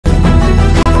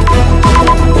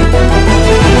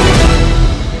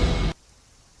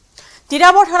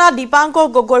তিতাবৰ থানা দীপাংকৰ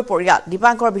গগৈ পৰিয়াল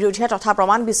দীপাংকৰ বিৰুদ্ধে তথা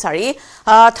প্ৰমাণ বিচাৰি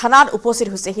থানাত উপস্থিত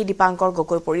হৈছে হি দীপাংকৰ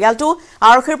গগৈ পৰিয়ালটো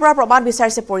আৰক্ষীৰ পৰা প্ৰমাণ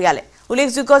বিচাৰিছে পৰিয়ালে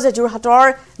উল্লেখযোগ্য যে যোৰহাটৰ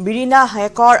বিৰিনা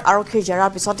হায়কৰ আৰক্ষীৰ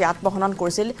জেৰাৰ পিছতে আত্মহনন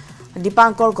কৰিছিল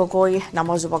দীপাংকৰ গগৈ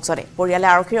নামৰ যুৱকজনে পৰিয়ালে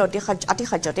আৰক্ষীৰ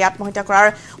অতিশায্যতে আত্মহত্যা কৰাৰ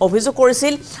অভিযোগ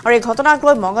কৰিছিল আৰু এই ঘটনাক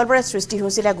লৈ মঙ্গলবাৰে সৃষ্টি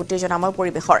হৈছিল গুটেজনাময়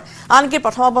পৰিবেশৰ আনকি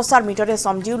প্ৰথম অৱস্থাৰ মিটতে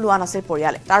সমজিও লোৱা নাছিল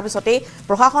পৰিয়ালে তাৰ পিছতে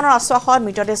প্ৰশাসনৰ আশ্বাসত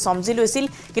মিটতে সমজি লৈছিল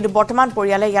কিন্তু বৰ্তমান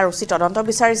পৰিয়ালে ইয়াৰ উচিত তদন্ত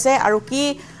বিচাৰিছে আৰু কি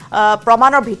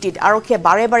প্ৰমাণৰ ভিত্তিত আৰক্ষীয়ে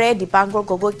বাৰে বাৰে দীপাংকৰ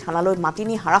গগৈক থানালৈ মাতি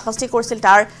নি হাৰাশাস্তি কৰিছিল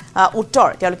তাৰ উত্তৰ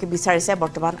তেওঁলোকে বিচাৰিছে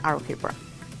বৰ্তমান আৰক্ষীৰ পৰা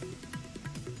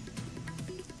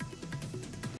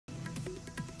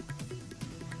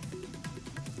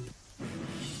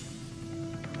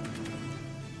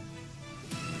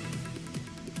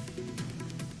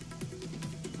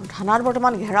থানাত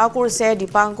বৰ্তমান ঘেৰাও কৰিছে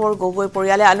দীপাংকৰ গগৈ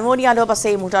পৰিয়ালে আলমনি আদব আছে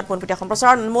এই মুহূৰ্তত পোনপটীয়া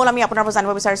সম্প্ৰচাৰ মূল আমি আপোনাৰ পৰা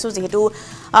জানিব বিচাৰিছো যেহেতু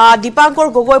দীপাংকৰ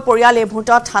গগৈ পৰিয়ালে এই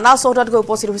মুহূৰ্তত থানা চৌহদত গৈ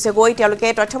উপস্থিত হৈছে গৈ তেওঁলোকে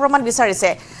তথ্য প্ৰমাণ বিচাৰিছে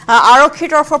আৰক্ষীৰ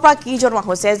তৰফৰ পৰা কি জনোৱা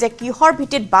হৈছে যে কিহৰ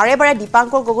ভিত্তিত বাৰে বাৰে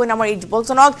দীপাংকৰ গগৈ নামৰ এই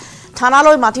যুৱকজনক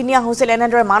থানালৈ মাতি নিয়া হৈছিল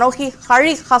এনেদৰে মানসিক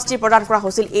শাৰীৰিক শাস্তি প্ৰদান কৰা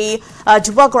হৈছিল এই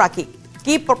যুৱকগৰাকীক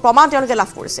কি প্ৰমাণ তেওঁলোকে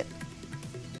লাভ কৰিছে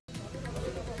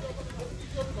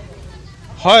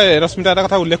হয় ৰশ্মিতা এটা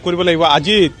কথা উল্লেখ কৰিব লাগিব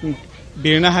আজি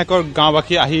বিৰিনা হায়কৰ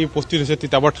গাঁওবাসী আহি উপস্থিত হৈছে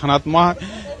তিতাবৰ থানাত মই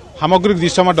সামগ্ৰিক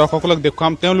দৃশ্য আমাৰ দৰ্শকসকলক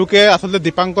দেখুৱাম তেওঁলোকে আচলতে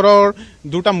দীপাংকৰৰ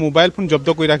দুটা মোবাইল ফোন জব্দ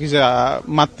কৰি ৰাখিছে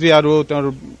মাতৃ আৰু তেওঁৰ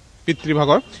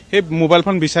পিতৃভাগৰ সেই মোবাইল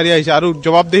ফোন বিচাৰি আহিছে আৰু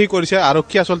জবাবদেহি কৰিছে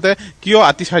আৰক্ষী আচলতে কিয়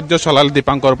আতিশায্য চলাল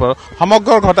দীপাংকৰ পৰা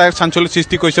সমগ্ৰ ঘটনাই চাঞ্চল্যৰ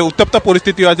সৃষ্টি কৰিছে উত্তপ্ত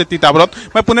পৰিস্থিতি হৈছে তিতাবৰত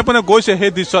মই পোনে পোনে গৈছে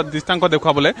সেই দৃশ্যাংক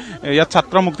দেখুৱাবলৈ ইয়াত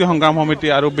ছাত্ৰ মুক্তি সংগ্ৰাম সমিতি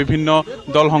আৰু বিভিন্ন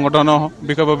দল সংগঠনৰ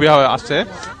বিষয়ববীয়া আছে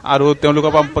আৰু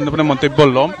তেওঁলোকৰ পৰা পোনে পোনে মন্তব্য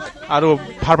ল'ম আৰু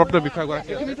ভাৰপ্ৰাপ্ত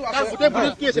বিষয়াগৰাকী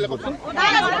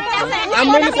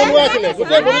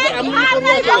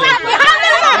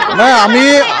নাই আমি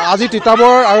আজি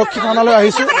তিতাবৰ আৰক্ষী থানালৈ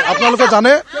আহিছো আপোনালোকে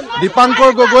জানে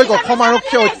দীপাংকৰ গগৈক অসম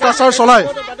আৰক্ষীয়ে অত্যাচাৰ চলাই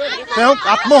তেওঁক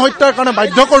আত্মহত্যাৰ কাৰণে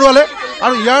বাধ্য কৰোৱালে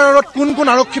আৰু ইয়াৰ আঁৰত কোন কোন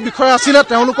আৰক্ষী বিষয়া আছিলে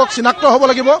তেওঁলোকক চিনাক্ত হ'ব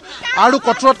লাগিব আৰু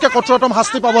কঠোৰতকৈ কঠোৰতম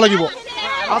শাস্তি পাব লাগিব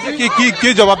কি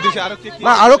জবাব দিছে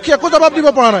আৰক্ষী একো জবাব দিব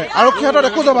পৰা নাই আৰক্ষীৰ হাতত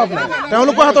একো জবাব নাই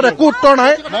তেওঁলোকৰ হাতত একো উত্তৰ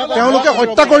নাই তেওঁলোকে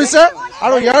হত্যা কৰিছে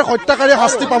আৰু ইয়াৰ হত্যাকাৰী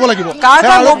শাস্তি পাব লাগিব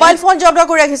মোবাইল ফোন জব্দ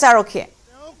কৰি ৰাখিছে আৰক্ষীয়ে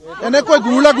এনেকৈ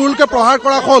গুৰুলা গুৰুলকে প্ৰহাৰ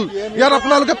কৰা হ'ল ইয়াত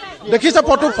আপোনালোকে দেখিছে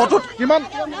ফটোত কিমান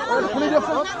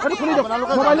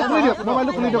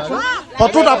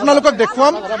ফটোত আপোনালোকক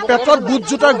দেখুৱাম পেটত বুট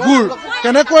জোতাৰ গুৰ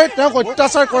কেনেকৈ তেওঁক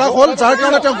অত্যাচাৰ কৰা হ'ল যাৰ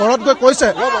কাৰণে তেওঁ ঘৰত গৈ কৈছে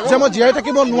যে মই জীয়াই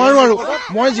থাকিব নোৱাৰো আৰু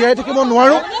মই জীয়াই থাকিব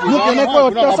নোৱাৰো মোক এনেকৈ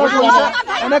অত্যাচাৰ কৰিছে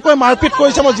এনেকৈ মাৰপিট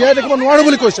কৰিছে মই জীয়াই থাকিব নোৱাৰো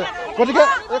বুলি কৈছে গতিকে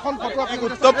এখন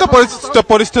উত্তপ্ত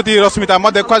পৰিস্থিতি ৰশ্মিতা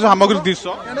মই দেখুৱাইছো সামগ্ৰিক দৃশ্য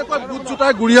কেনেকৈ বুট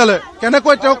জোতাৰ গুৰিয়ালে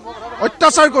কেনেকৈ তেওঁক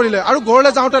অত্যাচাৰ কৰিলে আৰু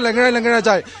ঘৰলৈ যাওঁতে লেঙেৰাই লেঙেৰাই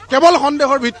যায় কেৱল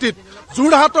সন্দেহৰ ভিত্তিত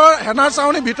যোৰহাটৰ হেনাৰ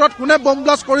চাউনিৰ ভিতৰত কোনে বম্ব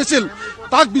ব্লাষ্ট কৰিছিল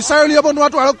তাক বিচাৰি উলিয়াব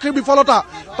নোৱাৰাটো আৰক্ষীৰ বিফলতা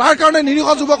তাৰ কাৰণে নিৰীহ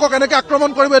যুৱকক এনেকৈ আক্ৰমণ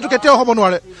কৰিব এইটো কেতিয়াও হ'ব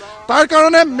নোৱাৰে তাৰ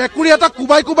কাৰণে মেকুৰী এটা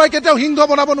কোবাই কোবাই কেতিয়াও সিংহ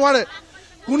বনাব নোৱাৰে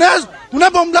কোনে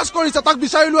বম্ব ব্লাষ্ট কৰিছে তাক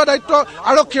বিচাৰি উলিওৱা দায়িত্ব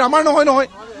আৰক্ষীৰ আমাৰ নহয়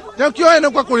তেওঁ কিয়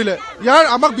এনেকুৱা কৰিলে ইয়াৰ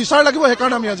আমাক বিচাৰ লাগিব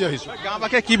সেইকাৰণে আমি আজি আহিছো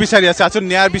গাঁওবাসীয়ে কি বিচাৰি আছে আচলতে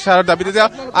ন্যায়ৰ বিচাৰৰ দাবীতে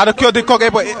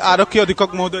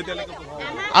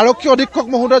আৰক্ষী অধীক্ষক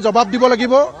মহোদয় জবাব দিব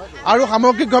লাগিব আৰু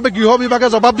সামগ্ৰিকভাৱে গৃহ বিভাগে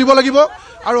জবাব দিব লাগিব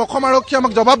আৰু অসম আৰক্ষী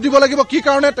আমাক জবাব দিব লাগিব কি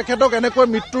কাৰণে তেখেতক এনেকৈ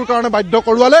মৃত্যুৰ কাৰণে বাধ্য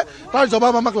কৰোৱালে তাৰ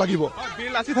জবাব আমাক লাগিব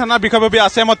বিৰলাচি থানাৰ বিষয়ববী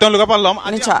আছে মই তেওঁলোকৰ পৰা ল'ম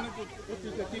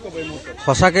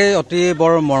সঁচাকৈ অতি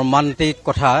বৰ মৰ্মান্তিক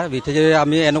কথা বিশেষকৈ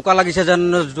আমি এনেকুৱা লাগিছে যেন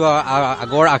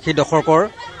আগৰ 80 দশকৰ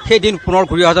সেই দিন পুনৰ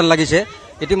ঘূৰি অহা যেন লাগিছে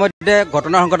ইতিমধ্যে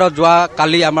ঘটনা সংঘাতত যোৱা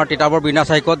কালি আমাৰ তিতাবৰ বিনা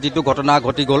চাইকত যিটো ঘটনা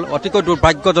ঘটি গ'ল অতিকৈ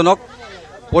দুৰ্ভাগ্যজনক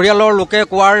পৰিয়ালৰ লোকে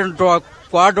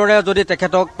কোৱাৰ দৰে যদি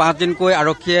তেখেতক 5 দিনকৈ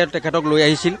আৰক্ষীয়ে তেখেতক লৈ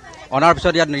আহিছিল অনাৰ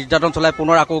পিছত ইয়াত নিৰ্যাতন চলাই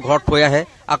পুনৰ আকৌ ঘৰত থৈ আহে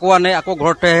আকৌ আনে আকৌ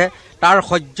ঘৰত থৈ আহে তাৰ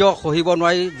সহিব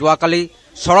নোৱাৰি যোৱাকালি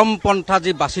চৰমপন্থা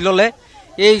যি বাছি ল'লে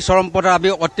এই চৰমপন্থা আমি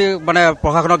অতি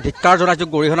প্ৰশাসনক ধিক্কাৰ জনাইছোঁ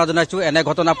গৰিহণা জনাইছোঁ এনে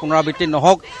ঘটনা পুনৰাবৃত্তি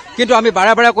নহওক কিন্তু আমি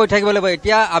বাৰে বাৰে কৈ থাকিব লাগিব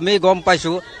এতিয়া আমি গম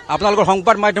পাইছোঁ আপোনালোকৰ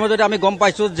সংবাদ মাধ্যমত যদি আমি গম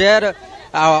পাইছোঁ যে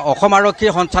অসম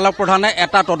আৰক্ষীৰ সঞ্চালক প্ৰধানে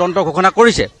এটা তদন্ত ঘোষণা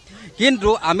কৰিছে কিন্তু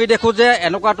আমি দেখোঁ যে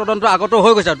এনেকুৱা তদন্ত আগতো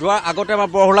হৈ গৈছে যোৱাৰ আগতে আমাৰ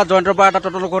বৰহোলা জয়ন্তৰ পৰা এটা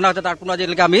তদন্ত ঘোষণা হৈছে তাৰ কোনো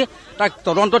আজিলৈকে আমি তাক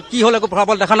তদন্তত কি হ'ল একো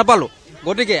ফলাফল দেখা নাপালোঁ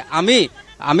গতিকে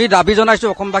আমি দাবী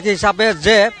জনাইছোঁ অসমবাসী হিচাপে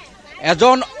যে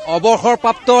এজন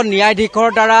অৱসৰপ্ৰাপ্ত ন্যায়াধীশৰ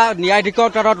দ্বাৰা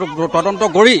তদন্ত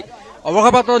কৰি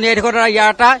অৱসৰপ্ৰাপ্ত ন্যায়াধীশৰ দ্বাৰা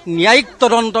ইয়াৰ এটা ন্যায়িক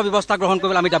তদন্ত ব্যৱস্থা গ্ৰহণ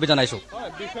কৰিবলৈ আমি দাবী জনাইছোঁ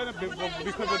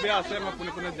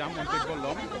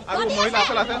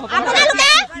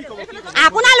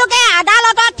আপোনালোকে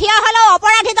আদালতত থিয় হলেও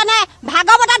অপৰাধীজনে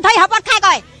ভাগৱতত ধৰি শপত খাই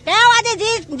কয় তেওঁ আজি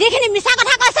যিখিনি মিছা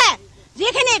কথা কৈছে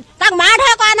যিখিনি তাক মাৰ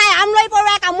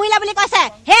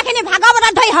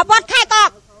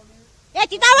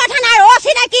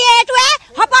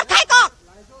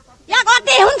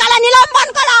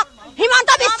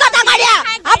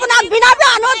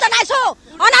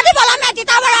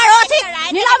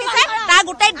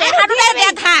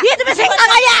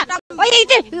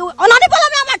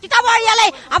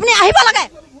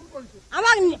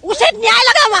উচিত ন্যায়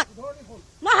লাগে আমাক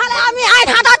নহলে আমি আইন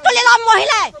হাতত তুলি লম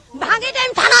মহিলাই ভাঙি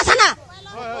দিম থানা চানা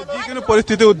যিকোনো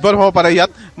পৰিস্থিতি উদ্ভৱ হ'ব পাৰে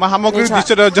ইয়াত সামগ্ৰিক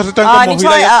দৃশ্যত যথেষ্ট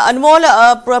মহিলা অনমোল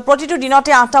প্ৰতিটো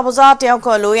দিনতে 8টা বজাত তেওঁক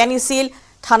লৈ আনিছিল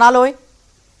থানালৈ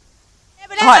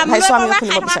হয় ভাইছো আমি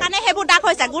খুলিব বিচাৰিম কাৰণে হেবু ডাক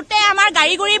হৈছে গুটে আমাৰ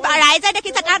গাড়ী গুৰি ৰাইজে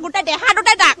দেখিছে তাৰ গুটে দেহা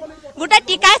দুটা ডাক গুটে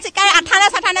টিকাই চিকাই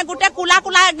আঠানে গুটে কুলা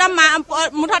কুলা একদম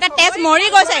মুঠতে তেজ মৰি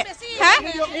গৈছে হা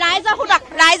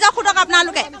ৰাইজৰ খুদক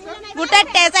আপোনালোকে গুটে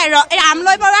তেজে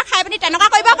আমলৈ পৰুৱা খাই পিনি তেনেকুৱা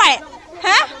কৰিব পাৰে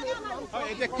হা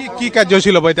কি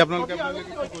কাৰ্যসূচী ল'ব এতিয়া আপোনালোকে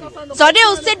যদি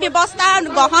উচিত ব্যৱস্থা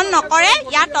গ্ৰহণ নকৰে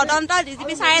ইয়াৰ তদন্ত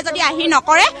ডিজিপি ছাৰে যদি আহি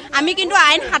নকৰে আমি কিন্তু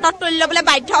আইন হাতত তুলি ল'বলৈ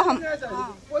বাধ্য হ'ম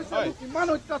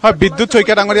হয় বিদ্যুৎ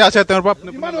শইকীয়া ডাঙৰীয়া আছে তেওঁৰ পৰা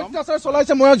ইমান অত্যাচাৰ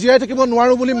চলাইছে মই জীয়াই থাকিব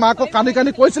নোৱাৰো বুলি মাকক কান্দি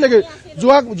কান্দি কৈছিলেগে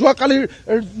যোৱাকালিৰ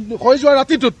হৈ যোৱা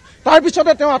ৰাতিটোত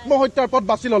তাৰপিছতে তেওঁ আত্মহত্যাৰ পথ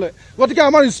বাছি ল'লে গতিকে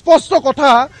আমাৰ স্পষ্ট কথা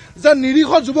যে নিৰীহ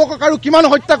যুৱকক আৰু কিমান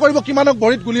হত্যা কৰিব কিমানক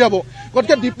ভৰিত গুলিয়াব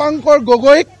গতিকে দীপাংকৰ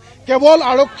গগৈক কেৱল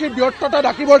আৰক্ষীৰ ব্যৰ্থতা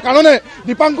ডাকিবৰ কাৰণে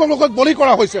দীপাংকৰ গগৈক বলি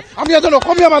কৰা হৈছে আমি এজন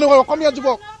অসমীয়া মানুহৰ অসমীয়া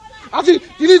যুৱক আজি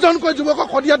 3জনকৈ যুৱকক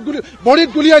সদিয়াত ভৰিত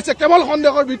গুলিয়াইছে কেৱল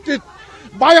সন্দেহৰ ভিত্তিত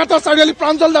বাইহাটা চাৰিআলি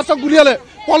প্ৰাঞ্জল দাসক গুলিয়ালে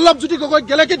পল্লৱ জ্যোতি গগৈক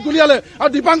গেলেকীত গুলিয়ালে আৰু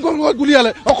দীপাংকৰ গগৈক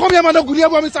গুলিয়ালে অসমীয়া মানুহক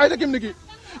গুলিয়াব আমি চাই থাকিম নেকি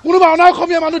কোনোবা অনা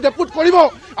অসমীয়া মানুহ ডেপুট কৰিব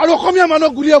আৰু অসমীয়া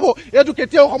মানুহক গুলিয়াব এইটো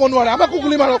কেতিয়াও হ'ব নোৱাৰে আমাকো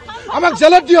গুলি মাৰক আমাক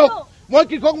জেলত দিয়ক মই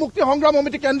কৃষক মুক্তি সংগ্ৰাম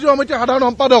সমিতি কেন্দ্ৰীয় সমিতিৰ সাধাৰণ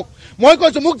সম্পাদক মই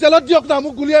কৈছো মোক জেলত দিয়ক না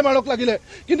মোক গুলিয়াই মাৰক লাগিলে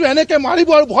কিন্তু এনেকে মাৰিব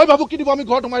আৰু ভয় ভাবুকি দিব আমি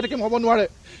ঘৰত সোমাই থাকিম হ'ব নোৱাৰে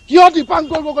কিয়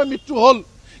দীপাংকৰ গগৈৰ মৃত্যু হ'ল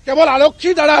কেৱল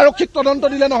আৰক্ষীৰ দ্বাৰা আৰক্ষীক তদন্ত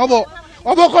দিলে নহ'ব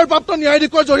অৱসৰপ্ৰাপ্ত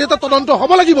ন্যায়াধীশৰ জৰিয়তে তদন্ত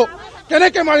হ'ব লাগিব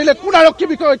কেনেকে মাৰিলে কোন আৰক্ষী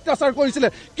বিষয়ে অত্যাচাৰ কৰিছিলে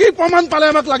কি প্ৰমাণ পালে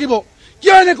আমাক লাগিব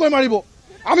কিয় এনেকৈ মাৰিব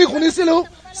আমি শুনিছিলো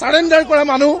সাৰেণ্ডাৰ কৰা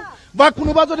মানুহ বা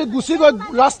কোনোবা যদি গুচি গৈ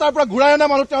ৰাস্তাৰ পৰা ঘূৰাই অনা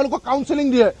মানুহ তেওঁলোকক কাউন্সেলিং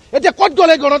দিয়ে এতিয়া ক'ত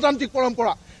গ'লে গণতান্ত্ৰিক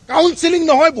পৰম্পৰা কাউন্সেলিং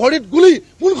নহয় ভৰিত গুলি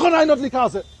কোনখন আইনত লিখা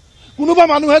আছে কোনোবা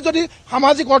মানুহে যদি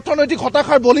সামাজিক অৰ্থনৈতিক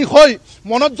হতাশাৰ বলি হৈ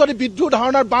মনত যদি বিদ্ৰোহ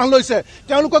ধাৰণাৰ বাহ লৈছে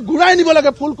তেওঁলোকক ঘূৰাই নিব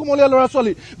লাগে ফুল কুমলীয়া ল'ৰা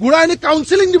ছোৱালী ঘূৰাই নি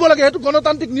কাউন্সেলিং দিব লাগে সেইটো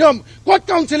গণতান্ত্ৰিক নিয়ম ক'ত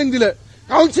কাউন্সেলিং দিলে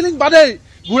কাউন্সেলিং বাদেই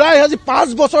ঘূৰাই আজি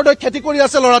 5 বছৰ ধৰি খেতি কৰি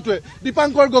আছে ল'ৰাটোৱে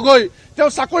দীপাংকৰ গগৈ তেওঁ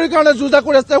চাকৰিৰ কাৰণে যুঁজা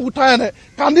কৰি আছে উঠাই আনে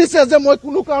কান্দিছে যে মই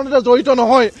কোনো কাৰণতে জড়িত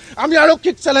নহয় আমি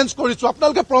আৰক্ষীক চেলেঞ্জ কৰিছো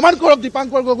আপোনালোকে প্ৰমাণ কৰক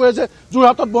দীপাংকৰ গগৈয়ে যে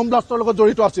যোৰহাটত বম ব্লাষ্টৰ লগত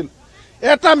জড়িত আছিল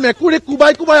এটা মেকুৰী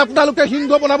কুবাই আপোনালোকে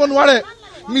সিংহ বনাব নোৱাৰে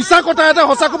মিছা কথা এটা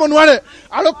সঁচা ক'ব নোৱাৰে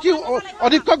আৰক্ষী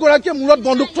অধীক্ষক গৰাকীয়ে মূৰত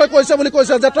বন্দুক থৈ কৈছে বুলি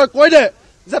কৈছে যে তই কৈ দে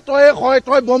যে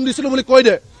তই বম দিছিলো বুলি কৈ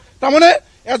দে তাৰমানে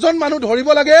এজন মানুহ ধৰিব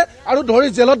লাগে আৰু ধৰি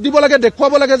জেলত দিব লাগে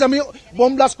দেখুৱাব লাগে যে আমি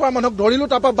বম ব্লাষ্ট কৰা মানুহক ধৰিলো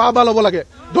তাৰপৰা বাহ ল'ব লাগে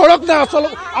ধৰক না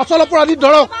আচল অপৰাধী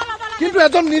ধৰক কিন্তু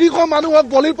এজন নিৰীহ মানুহক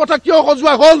বলিৰ পথা কিয়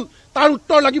সজোৱা হ'ল তাৰ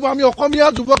উত্তৰ লাগিব আমি অসমীয়া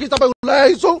যুৱক হিচাপে ওলাই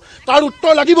আহিছো তাৰ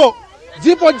উত্তৰ লাগিব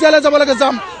যি পৰ্যায়লৈ যাব লাগে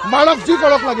যাম মানক যি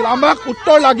কৰক লাগিল আমাক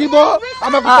উত্তৰ লাগিব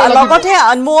আমাক লগতে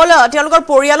অনমোল তেওঁলোকৰ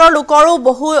পৰিয়ালৰ লোকৰো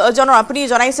বহুজনৰ আপুনি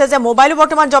জনাইছে যে মোবাইল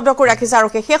বৰ্তমান জব্দ কৰি ৰাখিছে আৰু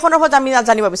সেই সন্দৰ্ভত আমি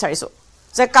জানিব বিচাৰিছো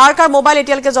যে কাৰ মোবাইল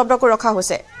এতিয়ালৈকে জব্দ কৰি ৰখা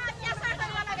হৈছে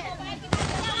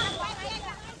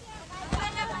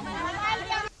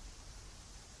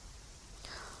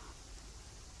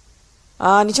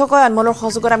নিশ্চয়কৈ অনমোলৰ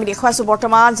সহযোগত আমি দেখুৱাইছো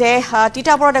বৰ্তমান যে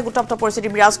তিতাবৰত এক উত্তপ্ত পৰিস্থিতি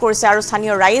বিৰাজ কৰিছে আৰু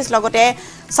স্থানীয় ৰাইজ লগতে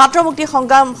ছাত্ৰ মুক্তি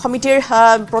সংগ্ৰাম সমিতিৰ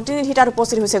প্ৰতিনিধি তাত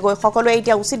উপস্থিত হৈছে গৈ সকলোৱে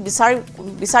এতিয়া উচিত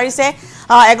বিচাৰিছে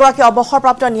এগৰাকী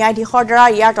অৱসৰপ্ৰাপ্ত ন্যায়াধীশৰ দ্বাৰা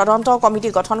ইয়াৰ তদন্ত কমিটি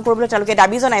গঠন কৰিবলৈ তেওঁলোকে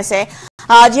দাবী জনাইছে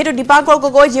যেহেতু দীপাংকৰ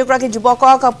গগৈ যিগৰাকী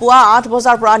যুৱকক পুৱা 8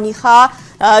 বজাৰ পৰা নিশা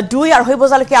 2-2:30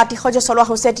 বজালৈকে আতিশয্য চলোৱা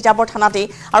হৈছে তিতাবৰ থানাতেই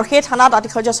আৰু সেই থানাত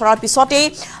আতিশয্য চলোৱাৰ পিছতেই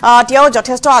তেওঁ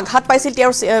যথেষ্ট আঘাত পাইছিল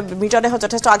তেওঁৰ মৃতদেহত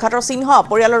যথেষ্ট আঘাতৰ চিহ্ন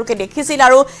পৰিয়ালৰ লোকে দেখিছিল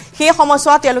আৰু সেই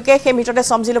সময়ছোৱাত তেওঁলোকে সেই মৃতদেহ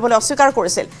সমজি ল'বলৈ অস্বীকাৰ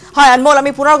কৰিছিল হয় অনমোল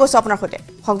আমি পুনৰ গৈছো আপোনাৰ সৈতে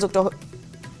সংযুক্ত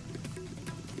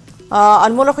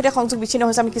অনমোলৰ সৈতে সংযোগ বিচ্ছিন্ন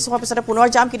হৈছে আমি কিছু সময় পিছতে পুনৰ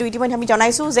যাম কিন্তু ইতিমধ্যে আমি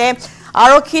জনাইছো যে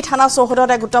আৰক্ষী থানা চৌহদত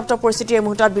এক উত্তপ্ত পৰিস্থিতিৰ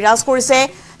মুহূৰ্তত বিৰাজ কৰিছে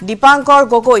দীপাংকৰ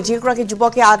গগৈ যিগৰাকী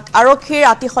যুৱকে আৰক্ষীৰ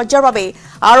আতিশয্যৰ বাবে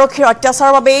আৰক্ষীৰ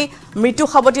অত্যাচাৰৰ বাবে মৃত্যু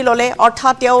সাৱটি ল'লে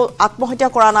অৰ্থাৎ তেওঁ আত্মহত্যা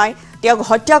কৰা নাই তেওঁক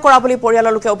হত্যা কৰা বুলি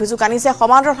পৰিয়ালৰ লোকে অভিযোগ আনিছে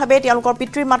সমান্তৰালভাৱে তেওঁলোকৰ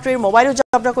পিতৃ মাতৃৰ মোবাইলো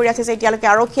জব্দ কৰি ৰাখিছে এতিয়ালৈকে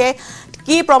আৰক্ষীয়ে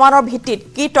কি প্ৰমাণৰ ভিত্তিত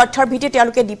কি তথ্যৰ ভিত্তিত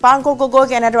তেওঁলোকে দীপাংকৰ গগৈক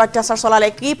এনেদৰে অত্যাচাৰ চলালে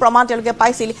কি প্ৰমাণ তেওঁলোকে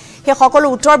পাইছিল সেই সকলো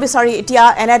উত্তৰ বিচাৰি এতিয়া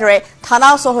এনেদৰে থানা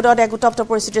চৌহদত এক উত্তপ্ত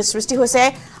পৰিস্থিতিৰ সৃষ্টি হৈছে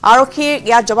আৰক্ষীৰ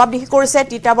ইয়াত জবাবদিহি কৰিছে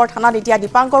তিতাবৰ থানাত এতিয়া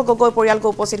দীপাংকৰ গগৈ পৰিয়ালক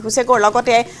উপস্থিত হৈছে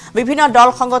লগতে বিভিন্ন দল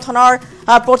সংগঠনৰ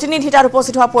প্ৰতিনিধি তাত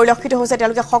উপস্থিত হোৱা পৰিলক্ষিত হৈছে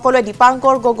তেওঁলোকে সকলোৱে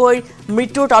দীপাংকৰ গগৈৰ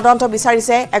মৃত্যুৰ তদন্ত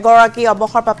বিচাৰিছে এগৰাকী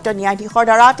অৱসৰপ্ৰাপ্ত ন্যায়াধীশৰ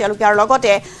দ্বাৰা তেওঁলোকে আৰু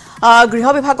লগতে গৃহ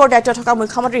বিভাগৰ দায়িত্ব থকা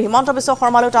মুখ্যমন্ত্ৰী হিমন্ত বিশ্ব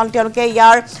শৰ্মালৈ তেওঁলোকে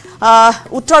ইয়াৰ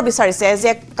উত্তৰ বিচাৰিছে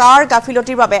যে কাৰ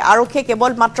গাফিলতিৰ বাবে আৰক্ষীয়ে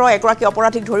কেৱল মাত্ৰ এগৰাকী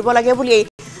অপৰাধীক ধৰিব লাগে বুলি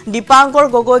দীপাংকৰ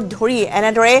গগৈক ধৰি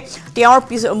এনেদৰে তেওঁৰ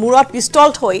মূৰত পিষ্টল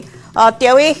থৈ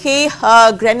তেৱে সেই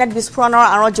গ্ৰেনেড বিস্ফোৰণৰ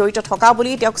আঁৰত জড়িত থকা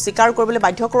বুলি তেওঁক স্বীকাৰ কৰিবলৈ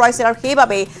বাধ্য কৰাইছিল আৰু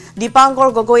সেইবাবে দীপাংকৰ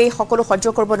গগৈ সকলো সহ্য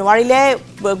কৰিব নোৱাৰিলে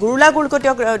গুৰুলাগুৰুকৈ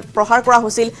তেওঁক প্ৰহাৰ কৰা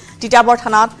হৈছিল তিতাবৰ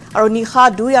থানাত আৰু নিশা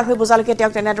 2-2:30 বজালৈকে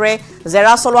তেওঁক তেনেদৰে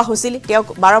জেৰা চলোৱা হৈছিল তেওঁক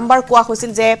বাৰম্বাৰ কোৱা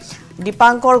হৈছিল যে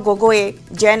দীপাংকৰ গগৈয়ে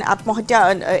যেন আত্মহত্যা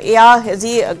এয়া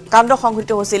যি কাণ্ড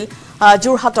সংঘটিত হৈছিল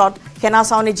যোৰহাটত সেনা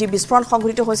চাউনি যি বিস্ফোৰণ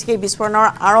সংঘটিত হৈছিল সেই বিস্ফোৰণৰ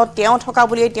আঁৰত তেওঁ থকা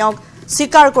বুলি তেওঁক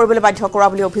স্বীকাৰ কৰিবলৈ বাধ্য কৰা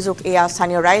বুলি অভিযোগ এয়া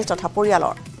স্থানীয় ৰাইজ তথা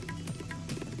পৰিয়ালৰ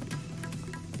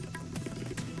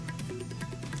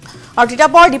আৰু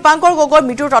তিতাবৰ দীপাংকৰ গগৈৰ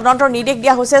মৃত্যুৰ তদন্তৰ নিৰ্দেশ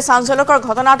দিয়া হৈছে চাঞ্চলকৰ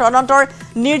ঘটনাৰ তদন্তৰ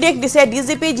নিৰ্দেশ দিছে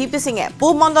ডিজিপি জিপি সিঙে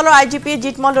পূব মণ্ডলৰ আইজিপি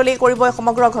জিত মণ্ডলে কৰিব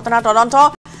সমগ্ৰ ঘটনাৰ তদন্ত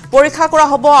পৰীক্ষা কৰা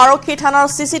হ'ব আৰক্ষী থানাৰ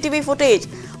সিসিটিভি ফুটেজ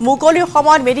মুকলিৰ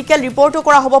সময়ত মেডিকেল ৰিপৰ্টো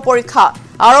কৰা হ'ব পৰীক্ষা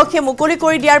আৰক্ষীয়ে মুকলি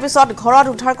কৰি দিয়াৰ পিছত ঘৰত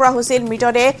উদ্ধাৰ কৰা হৈছিল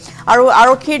মৃতদেহ আৰু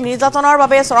আৰক্ষীৰ নিৰ্যাতনৰ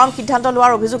বাবে চৰম সিদ্ধান্ত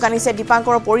লোৱাৰ অভিযোগ আনিছে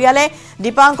দীপাংকৰ পৰিয়ালে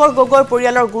দীপাংকৰ গগৈৰ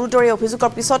পৰিয়ালৰ গুৰুতৰ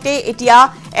অভিযোগৰ পিছতে এতিয়া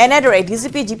এনেদৰে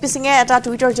ডিজিপি জিপি সিঙে এটা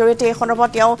টুইটৰ জৰিয়তে এই সন্দৰ্ভত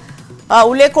তেওঁ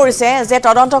উল্লেখ কৰিছে যে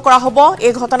তদন্ত কৰা হ'ব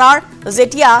এই ঘটনাৰ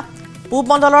যেতিয়া পূব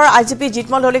মণ্ডলৰ আইজিপি জিত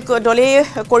মণ্ডলে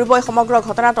কৰিব সমগ্ৰ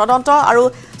ঘটনাৰ তদন্ত আৰু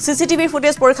সিসিটিভি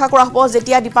ফুটেজ পৰীক্ষা কৰা হ'ব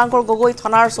যেতিয়া দীপাংকৰ গগৈ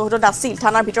থানাৰ চৌহদত আছিল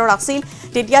থানাৰ ভিতৰত আছিল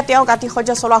তেতিয়া তেওঁ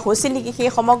কাটিসজ্জা চলোৱা হৈছিল নেকি সেই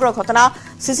সমগ্ৰ ঘটনা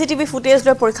সিসিটিভি ফুটেজ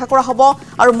লৈ পৰীক্ষা কৰা হ'ব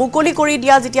আৰু মুকলি কৰি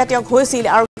দিয়া যেতিয়া তেওঁ হৈছিল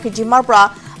আৰক্ষী জিম্মাৰ পৰা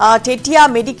তেতিয়া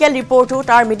মেডিকেল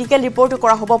ৰিপৰ্টো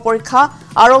কৰা হ'ব পৰীক্ষা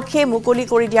আৰক্ষীয়ে মুকলি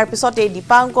কৰি দিয়াৰ পিছতে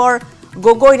দীপাংকৰ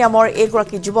গগৈ নামৰ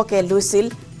এগৰাকী যুৱকে লৈছিল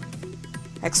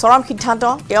এক চৰম সিদ্ধান্ত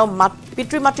তেওঁ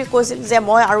পিতৃ মাতৃক কৈছিল যে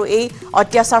মই আৰু এই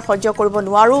অত্যাচাৰ সহ্য কৰিব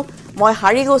নোৱাৰো মই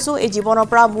হাৰি গৈছো এই জীৱনৰ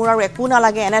পৰা মোৰ আৰু একো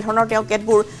নালাগে এনে ধৰণৰ তেওঁ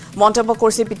কেতবোৰ মন্তব্য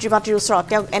কৰিছিল পিতৃ মাতৃৰ ওচৰত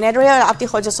তেওঁ এনেদৰে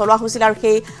আত্মহত্যা চলোৱা হৈছিল আৰু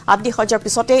সেই আত্মহত্যাৰ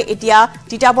পিছতে এতিয়া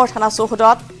তিতাবৰ থানা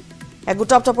চৌহদত এক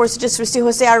উত্তপ্ত পৰিস্থিতিৰ সৃষ্টি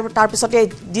হৈছে আৰু তাৰ পিছতে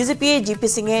ডিজিপি জিপি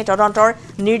সিঙে তদন্তৰ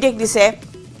নিৰ্দেশ দিছে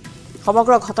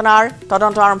সমগ্ৰ ঘটনাৰ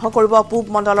তদন্ত আৰম্ভ কৰিব পূব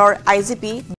মণ্ডলৰ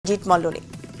আইজিপি জিত মণ্ডলে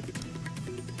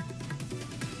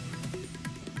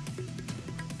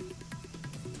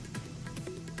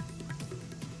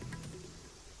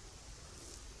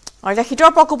আৰু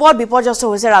শীতৰ প্ৰকোপত বিপৰ্যস্ত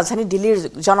হৈছে ৰাজধানী দিল্লীৰ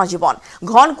জনজীৱন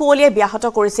ঘন কুঁৱলীয়ে ব্যাহত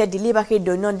কৰিছে দিল্লীবাসীৰ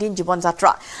দৈনন্দিন জীৱন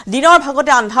যাত্ৰা দিনৰ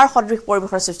ভাগতে আন্ধাৰ সদৃশ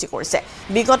পৰিৱেশৰ সৃষ্টি কৰিছে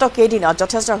বিগত কেইদিনত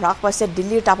যথেষ্ট হ্ৰাস পাইছে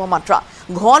দিল্লীৰ তাপমাত্ৰা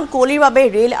ঘন কুঁৱলীৰ বাবে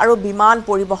ৰেল আৰু বিমান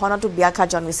পৰিবহণতো ব্যাঘাত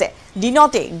জন্মিছে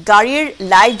দিনতে গাড়ীৰ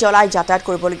লাইট জ্বলাই যাতায়াত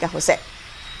কৰিবলগীয়া হৈছে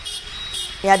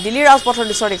এয়া দিল্লীৰ ৰাজপথৰ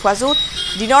দৃশ্য দেখুৱাইছো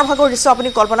দিনৰ ভাগৰ দৃশ্য আপুনি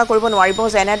কল্পনা কৰিব নোৱাৰিব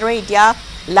যে এনেদৰে এতিয়া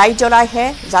লাইট জ্বলাইহে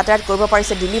যাতায়াত কৰিব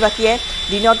পাৰিছে দিল্লীবাসীয়ে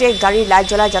দিনতে গাড়ীৰ লাইট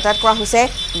জ্বলাই যাতায়াত কৰা হৈছে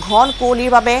ঘন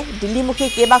কুঁৱলীৰ বাবে দিল্লীমুখী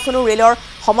কেইবাখনো ৰেলৰ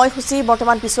সময়সূচী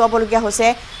বৰ্তমান পিছুৱাবলগীয়া হৈছে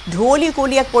ধুঁৱলী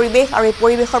কুঁৱলীয়া পৰিৱেশ আৰু এই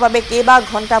পৰিৱেশৰ বাবে কেইবা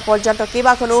ঘণ্টা পৰ্যন্ত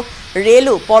কেইবাখনো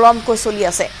ৰেলো পলমকৈ চলি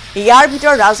আছে ইয়াৰ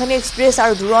ভিতৰত ৰাজধানী এক্সপ্ৰেছ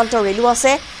আৰু দুৰন্ত ৰেলো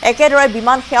আছে একেদৰে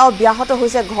বিমান সেৱাও ব্যাহত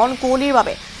হৈছে ঘন কুঁৱলীৰ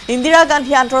বাবে ইন্দিৰা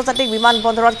গান্ধী আন্তৰ্জাতিক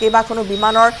বিমানবন্দৰত কেইবাখনো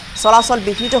বিমানৰ চলাচল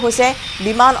বিঘ্নিত হৈছে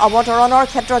বিমান অৱতৰণৰ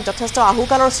ক্ষেত্ৰত যথেষ্ট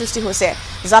আহুকালৰ সৃষ্টি হৈছে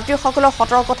যাত্ৰীসকলক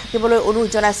সতৰ্ক থাকিবলৈ অনুৰোধ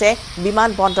জনাইছে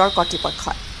বিমানবন্দৰ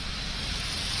কৰ্তৃপক্ষই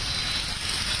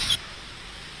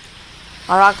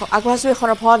আৰু আগবাঢ়িছো এই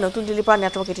সন্দৰ্ভত নতুন দিল্লীৰ পৰা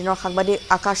নেটৱৰ্ক 18ৰ সাংবাদিক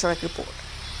আকাশৰ এক report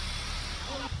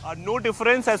No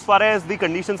difference as far as the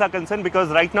conditions are concerned because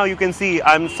right now you can see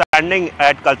I'm standing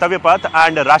at Kartavya Path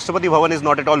and Rashtrapati Bhavan is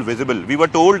not at all visible. We were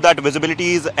told that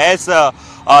visibility is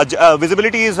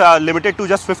limited to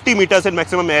just 50 meters in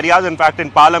maximum areas. In fact,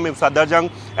 in Palam, in Sadarjung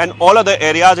and all other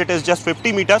areas it is just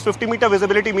 50 meters. 50-meter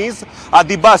visibility means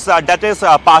the bus that is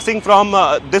passing from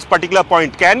this particular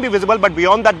point can be visible, but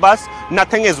beyond that bus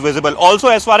nothing is visible. Also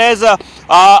as far as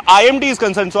IMD is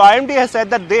concerned, so IMD has said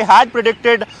that they had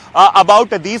predicted about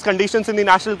these conditions in the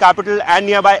national capital and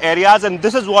nearby areas, and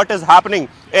this is what is happening.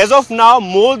 As of now,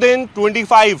 more than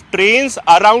 25 trains,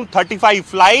 around 35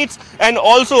 flights, and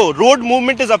also road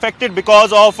movement is affected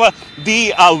because of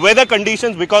the weather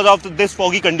conditions, because of this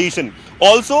foggy condition.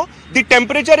 Also, the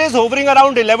temperature is hovering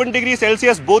around 11 degrees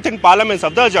Celsius both in Palam and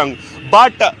Safdarjung,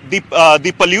 but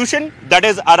the pollution that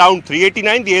is around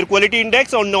 389, the air quality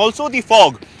index, and also the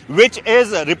fog which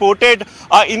is reported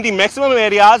in the maximum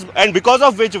areas, and because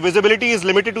of which visibility is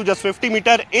limited to just 50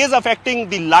 meters, is affecting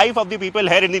the life of the people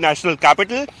here in the national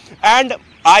capital. And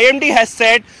IMD has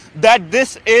said that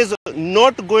this is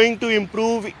not going to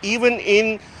improve even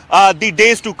in the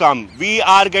days to come. We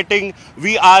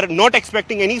are not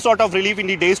expecting any sort of relief in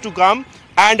the days to come,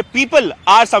 and people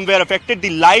are somewhere affected, the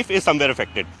life is somewhere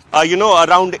affected.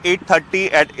 Around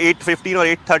 8:30 at 8:15 or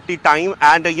 8:30 time,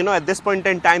 and at this point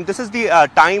in time, this is the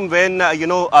time when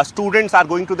students are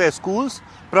going to their schools,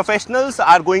 professionals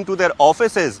are going to their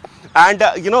offices, and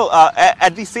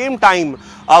at the same time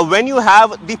when you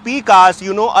have the peak hours,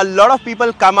 you know, a lot of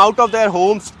people come out of their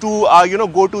homes to, you know,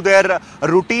 go to their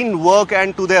routine work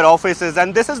and to their offices.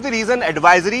 And this is the reason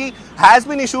advisory has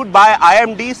been issued by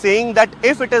IMD saying that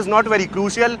if it is not very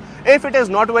crucial, if it is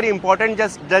not very important,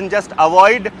 then just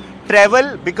avoid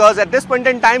travel, because at this point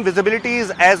in time visibility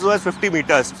is as low as 50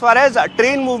 meters. As far as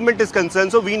train movement is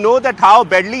concerned, so we know that how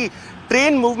badly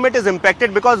train movement is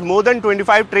impacted, because more than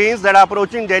 25 trains that are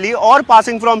approaching Delhi or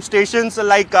passing from stations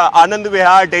like Anand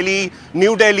Vihar, Delhi,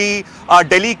 New Delhi,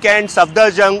 Delhi Kent,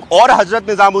 Safdarjung or Hazrat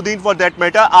Nizamuddin for that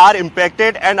matter are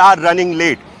impacted and are running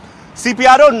late.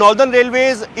 CPRO Northern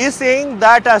Railways is saying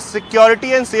that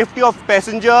security and safety of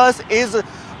passengers is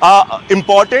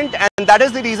important, and that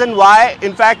is the reason why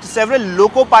in fact several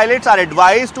loco pilots are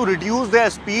advised to reduce their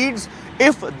speeds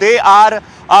if they are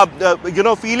you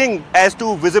know, feeling as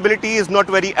to visibility is not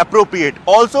very appropriate.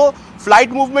 Also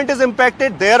flight movement is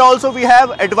impacted, there also we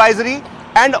have advisory,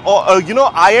 and you know,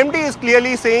 IMD is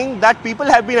clearly saying that people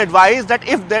have been advised that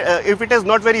if it is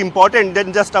not very important,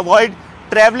 then just avoid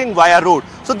traveling via road.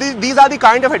 So these are the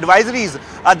kind of advisories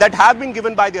that have been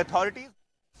given by the authorities.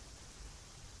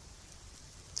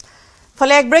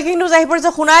 ফলে এক breaking news আহি পৰিছে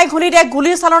সোণাইঘুলিত এক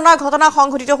গুলি চালনাৰ ঘটনা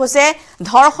সংঘটিত হৈছে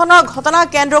ধৰ্ষণৰ ঘটনা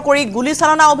কেন্দ্ৰ কৰি গুলি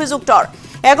চালনা অভিযুক্তৰ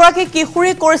এগৰাকী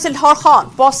কিশোৰী কৰিছিল ধৰ্ষণ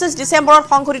 25 ডিসেম্বৰত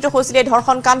সংঘটিত হৈছিল এই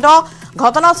ধৰ্ষণ কাণ্ড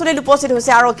ঘটনাস্থলীত উপস্থিত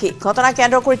হৈছে আৰক্ষী ঘটনা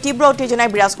কেন্দ্ৰ কৰি তীব্ৰ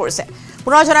উত্তেজনাই বিৰাজ কৰিছে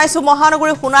পুনৰ জনাইছো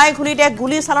মহানগৰী সোণাইঘুলিত এক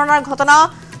গুলি চালনাৰ ঘটনা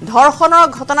ধৰ্ষণৰ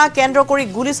ঘটনা কেন্দ্ৰ কৰি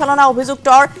গুলি চালনা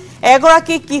অভিযুক্তৰ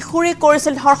এগৰাকী কিশোৰী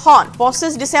কৰিছিল ধৰ্ষণ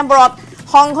 25 ডিসেম্বৰত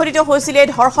সংঘটিত হৈছিল এই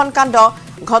ধৰ্ষণ কাণ্ড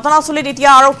ঘটনাস্থলীত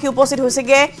এতিয়া আৰক্ষী উপস্থিত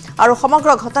হৈছেগে আৰু সমগ্ৰ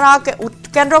ঘটনাক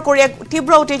কেন্দ্ৰ কৰি এক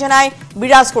তীব্ৰ উত্তেজনাই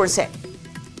বিৰাজ কৰিছে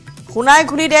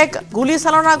সোণাইঘুলিত এক গুলি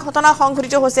চালনাৰ ঘটনা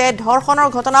সংঘটিত হৈছে ধৰ্ষণৰ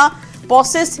ঘটনা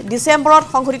 25 ডিসেম্বৰত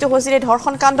সংঘটিত হৈছিল এই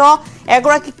ধৰ্ষণ কাণ্ড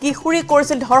এগৰাকী কিশোৰী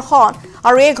কৰিছিল ধৰ্ষণ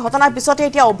আৰু এই ঘটনাৰ পিছতে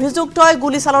এতিয়া অভিযুক্তই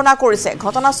গুলি চালনা কৰিছে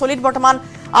ঘটনাস্থলীত বৰ্তমান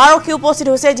আৰক্ষী উপস্থিত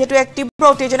হৈছে যেটো এক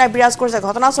তীব্ৰ উত্তেজনাই বিৰাজ কৰিছে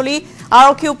ঘটনাস্থলী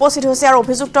আৰক্ষী উপস্থিত হৈছে আৰু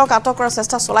অভিযুক্তক আটক কৰাৰ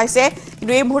চেষ্টা চলাইছে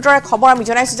কিন্তু এই মুহূৰ্তৰ খবৰ আমি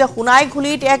জনাইছো যে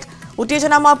সোণাইঘুলিত এক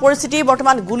উত্তেজনাময় পৰিস্থিতি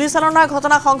বৰ্তমান গুলি চালনাৰ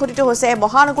ঘটনা সংঘটিত হৈছে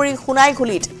মহানগৰী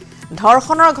সোণাইঘুলিত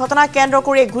ধৰ্ষণৰ ঘটনা কেন্দ্ৰ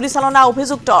কৰি গুলি চালনা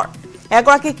অভিযুক্তৰ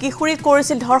এগৰাকী কিশোৰী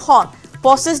কৰিছিল ধৰ্ষণ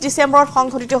 25 ডিসেম্বৰত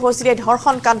সংঘটিত হৈছিল এই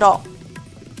ধৰ্ষণ কাণ্ড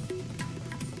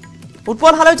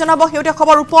উৎপল হালৈ জনাব হেউতে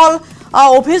খবৰ উৎপল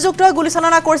অভিযুক্তই গুলি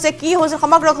চালনা কৰিছে কি হৈছে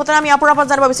সমগ্ৰ ঘটনা আমি আপোনাৰ পৰা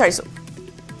জানিব বিচাৰিছো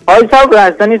হয় স্যাৰ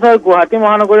ৰাজধানী শহৰ গুৱাহাটী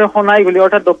মহানগৰীৰ সোণাইঘুলি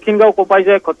অৰ্থাৎ দক্ষিণ গাঁও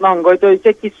কোপাইজে ঘটনা সংঘটিত হৈছে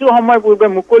কিছু সময় পূৰ্বে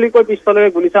মুকলিকৈ পিস্তলেৰে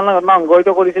গুলি চালনা ঘটনা সংঘটিত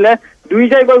কৰিছিল দুই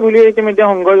জায়গাৰ গুলি ইতিমধ্যে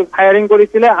ফায়াৰিং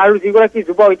কৰিছিল আৰু যিগৰাকী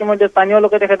যুৱক ইতিমধ্যে স্থানীয়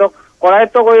লোকে তেখেতক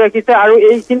কৰায়ত্ব কৰি ৰাখিছে আৰু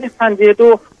এইখিনি স্থান যেহেতু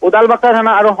উদালবাক্সা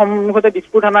থানা আৰু সন্মুখতে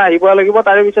দিছপুৰ থানা আহিব লাগিব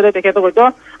তাৰে পিছতে তেখেতক হয়তো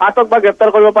আটক বা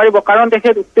গ্ৰেপ্তাৰ কৰিব পাৰিব কাৰণ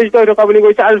তেখেত উত্তেজিত হৈ থকা বুলি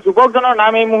কৈছে আৰু যুৱকজনৰ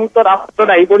নাম এই মুহূৰ্তত আটকত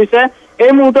আহি পৰিছে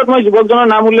এই মুহূৰ্তত মই যুৱকজনৰ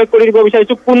নাম উল্লেখ কৰি দিব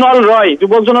বিচাৰিছো পুনল ৰয়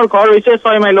যুৱকজনৰ ঘৰ হৈছে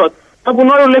 6 মাইলত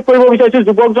পুনৰ উল্লেখ কৰিব বিচাৰিছো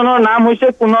যুৱকজনৰ নাম হৈছে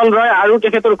পুনল ৰয় আৰু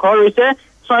তেখেতৰ ঘৰ হৈছে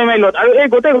 6 মাইলত আৰু এই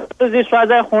গোটেই ঘটনা যি চোৱা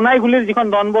যায় সোণাইঘুলিৰ যিখন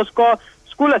ডন বস্কো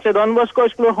স্কুল আছে ডন বস্কো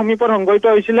স্কুলৰ সমীপত সংঘটিত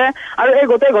হৈছিল আৰু এই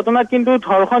গোটেই ঘটনাত কিন্তু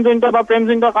ধৰ্ষণজনিত বা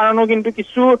প্ৰেমজনিত কাৰণও কিন্তু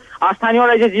কিছু স্থানীয়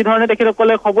ৰাইজে যি ধৰণে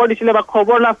তেখেতসকলে খবৰ দিছিল বা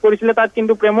খবৰ লাভ কৰিছিল তাত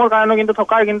কিন্তু প্ৰেমৰ কাৰণও কিন্তু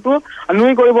থকাৰ কিন্তু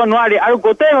নুই কৰিব নোৱাৰি আৰু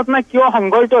গোটেই ঘটনা কিয়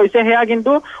সংঘটিত হৈছে হেয়া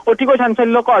কিন্তু অতিকৈ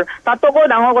চাঞ্চল্যকৰ তাতকৈ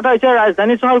ডাঙৰ কথা হৈছে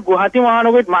ৰাজধানী চহৰ গুৱাহাটী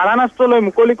মহানগৰীত মাৰানাস্ত্ৰ লৈ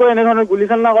মুকলিকৈ এনে ধৰণৰ গুলি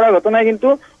চালনা কৰা ঘটনাই কিন্তু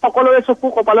সকলোৰে চকু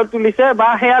কপালত তুলিছে বা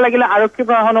হেয়া লাগিলে আৰক্ষী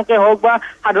প্ৰশাসনকে হওক বা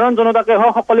সাধাৰণ জনতাকে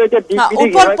হওক সকলোৱে এতিয়া দিগবিদিগ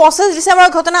 25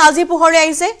 ডিসেম্বৰৰ ঘটনা আজি পোহৰে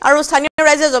আহিছে আৰু স্থানীয়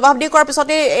ৰাইজে জবাব দি কৰাৰ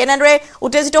পিছতে এনেদৰে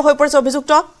উত্তেজিত হৈ পৰিছে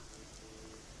অভিযুক্ত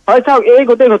হয় চাওক এই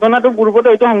গোটেই ঘটনাটো পূৰ্বতে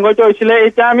হয়তো সংঘটিত হৈছিল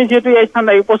এতিয়া আমি যেহেতু এই স্থানত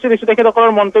উপস্থিত হৈছো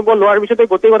তেখেতসকলৰ মন্তব্য লোৱাৰ পিছতে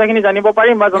গোটেই কথাখিনি জানিব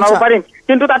পাৰিম বা জনাব পাৰিম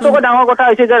কিন্তু তাতকৈ ডাঙৰ কথা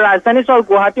হৈছে যে ৰাজধানী চহৰ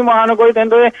গুৱাহাটী মহানগৰীত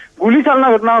এনেদৰে গুলি চালনা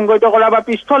ঘটনা সংঘটিত কৰা বা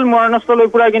পিস্তল মৰণাস্ত্ৰ লৈ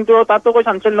ফুৰা কিন্তু তাতকৈ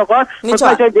চাঞ্চল্যকৰ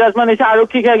হৈছে বিৰাজমান হৈছে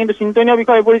আৰক্ষীক কিন্তু চিন্তনীয়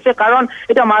বিষয় হৈ পৰিছে কাৰণ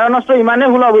এতিয়া মাৰণাস্ত্ৰ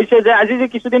ইমানেই সুলভ হৈছে যে আজি যে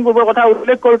কিছুদিন পূৰ্বৰ কথা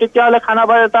উল্লেখ কৰোঁ তেতিয়াহ'লে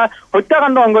খানাপাৰ এটা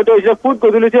হত্যাকাণ্ড সংঘটিত হৈছিল ফুট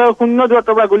গধূলিতে শূন্য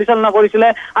দূৰত্বৰ পৰা গুলি চালনা কৰিছিলে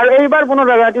আৰু এইবাৰ পুনৰ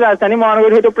ৰাজধানী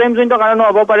মহানগৰীত হয়তো প্ৰেমজনিত কাৰণো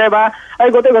হ'ব পাৰে বা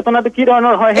এই গোটেই ঘটনাটো কি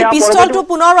ধৰণৰ হয় হেয়া পিস্তলটো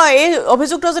পুনৰ এই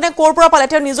অভিযুক্তজনে ক'ৰ পৰা পালে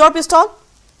তেওঁ নিজৰ পিস্তল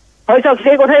হয় স্যার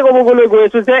সেই কথাই ক'বলৈ গৈ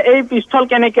আছো যে এই পিস্তল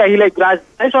কেনেকে আহিলে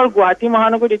ৰাজধানী চহৰ গুৱাহাটী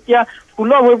মহানগৰীত এতিয়া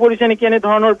সুলভ হৈ পৰিছে নেকি এনে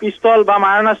ধৰণৰ পিস্তল বা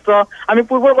মাৰণাস্ত্ৰ আমি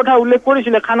পূৰ্বৰ কথা উল্লেখ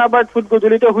কৰিছিলে খানাপাৰাত ফুট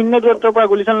গধূলিতে শূন্য দূৰত্বৰ পৰা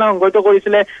গুলি চালনা সংঘটিত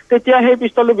কৰিছিলে তেতিয়া সেই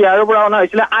পিস্তলটো বিহাৰৰ পৰা অনা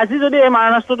হৈছিলে আজি যদি এই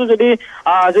মাৰণাস্ত্ৰটো যদি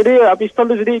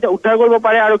পিস্তলটো যদি উদ্ধাৰ কৰিব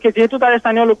পাৰে আৰু যেহেতু তাৰে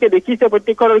স্থানীয় লোকে দেখিছে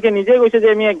প্ৰত্যক্ষ লোকে নিজে কৈছে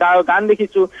যে আমি গান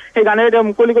দেখিছো সেই গানেৰে তেওঁ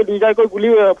মুকলিকৈ দুইজাকৈ গুলি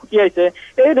ফুটিয়াইছে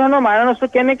এই ধৰণৰ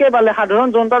মাৰণাস্ত্ৰ কেনেকে পালে সাধাৰণ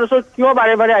জনতাৰ ওচৰত কিয়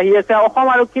বাৰে বাৰে আহি আছে অসম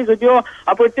আৰক্ষী যদিও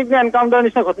প্ৰত্যেকদিন এনকাউণ্টাৰ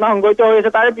নিচিনা ঘটনা সংঘটিত হৈ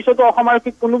আছে তাৰে পিছতো অসম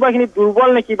আৰক্ষী কোনোবাখিনি দুৰ্বল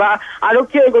নেকি বা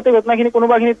আৰক্ষীয়ে এই গোটেই ঘটনাখিনি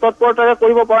কোনোবাখিনি তৎপৰতাৰে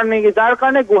কৰিব পৰা নেকি, যাৰ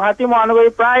কাৰণে গুৱাহাটী মহানগৰী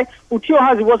প্ৰায় উঠি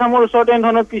অহা যুৱচামৰ ওচৰতে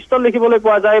এনেধৰণৰ পিষ্টল দেখিবলৈ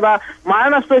পোৱা যায় বা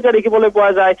মাৰণাস্ত্ৰ এতিয়া দেখিবলৈ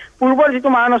পোৱা যায়। পূৰ্বৰ যিটো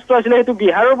মাৰণাস্ত্ৰ আছিলে সেইটো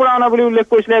বিহাৰৰ পৰা অনা বুলি উল্লেখ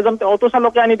কৰিছিলে, এজন অটো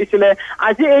চালকে আনি দিছিলে।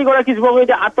 আজি এইগৰাকী যুৱকক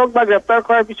এতিয়া আটক বা গ্ৰেপ্তাৰ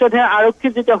কৰাৰ পিছতহে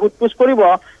আৰক্ষীত যেতিয়া সোধপোছ কৰিব,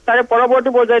 তাৰে পৰৱৰ্তী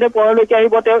পৰ্যায়তে পৰলৈকে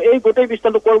আহিব তেওঁ এই গোটেই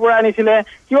পিষ্টলটো ক'ৰ পৰা আনিছিলে,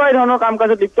 কিয় এই ধৰণৰ কাম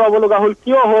কাজত লিপ্ত হ'ব লগা হ'ল,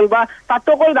 কিয় হ'ল, বা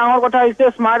তাতকৈ ডাঙৰ কথা হৈছে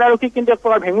স্মাৰ্ট আৰক্ষী কিন্তু এক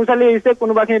প্ৰকাৰ ভেঙু চালি আহিছে,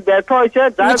 কোনোবাখিনিত ব্যৰ্থ হৈছে,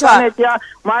 যাৰ কাৰণে এতিয়া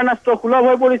মাৰণাস্ত্ৰ সুলভ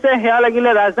হৈ পৰিছে। সেয়া লাগিলে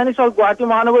ৰাজধানী চহৰ গুৱাহাটী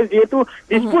মহানগৰী যিহেতু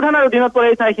দিছপুৰ থানাৰ অধীনত পৰে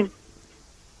এই ঠাইখিনি।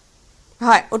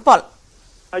 হয় উৎপল,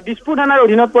 দিছপুৰ থানাৰ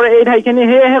অধীনত পৰে এই ঠাইখিনি,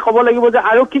 সেয়েহে ক'ব লাগিব যে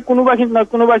আৰক্ষী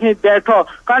কোনোবাখিনিত ব্যৰ্থ।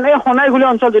 কাৰণ এই সোণাইঘুলি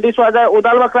অঞ্চল যদি চোৱা যায়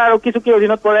ওদালবাক্ৰা আৰক্ষী চকীৰ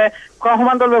অধীনত পৰে,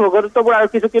 সমান্তৰালভাৱে ভগদত্তপুৰ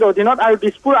আৰক্ষী চকীৰ অধীনত আৰু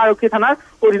দিছপুৰ আৰক্ষী থানাৰ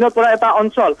অধীনত পৰা এটা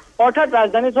অঞ্চল। অৰ্থাৎ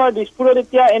ৰাজধানী চহৰ দিছপুৰত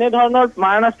এতিয়া এনেধৰণৰ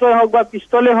মাৰণাস্ত্ৰই হওক বা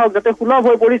পিষ্টলেই হওক যাতে সুলভ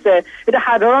হৈ পৰিছে, এতিয়া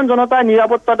সাধাৰণ জনতাৰ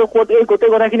নিৰাপত্তাটো ক'ত, এই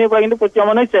গোটেই কথাখিনিৰ পৰা কিন্তু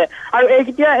প্ৰত্যাহ্বান হৈছে। আৰু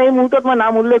এই মুহূৰ্তত মই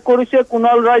নাম উল্লেখ কৰিছে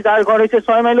কুণল ৰয়, যাৰ ঘৰ হৈছে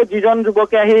 6 মাইলত, যিজন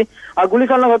যুৱকে আহি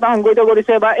গুলীচালনাৰ ঘটনা সংঘটিত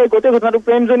কৰিছে বা এই গোটেই ঘটনাটো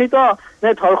প্ৰেমজনিত নে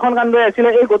ধৰ্ষণ কাণ্ডই আছিলে,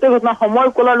 এই গোটেই ঘটনা সময়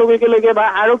কলাৰ লগে বা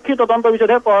আৰক্ষী তদন্ত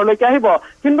পিছতহে পৰলৈকে আহিব।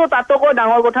 কিন্তু তাতকৈ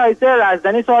ডাঙৰ কথা হৈছে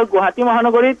ৰাজধানী চহৰ গুৱাহাটী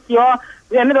মহানগৰীত কিয়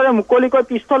এনেদৰে মুকলিকৈ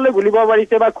পিষ্টল লৈ গুলিব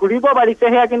পাৰিছে বা ঘূৰিব পাৰিছে,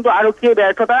 সেয়া কিন্তু আৰক্ষীৰ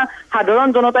ব্যৰ্থতা। সাধাৰণ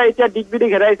জনতাই এতিয়া দিক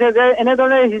বিদিক হেৰাইছে যে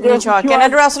এনেদৰে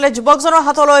কেনেদৰে আচলতে যুৱকজনৰ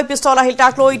হাতলৈ পিষ্টল আহিল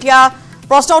তাক লৈ এতিয়া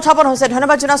প্ৰশ্ন উত্থাপন হৈছে।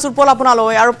 ধন্যবাদ জনাইছো উৎপল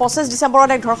আপোনালৈ। আৰু 25 ডিচেম্বৰত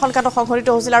এক ধৰ্ষণ কাণ্ড সংঘটিত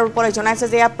হৈছিল আৰু উৎপলে জনাইছে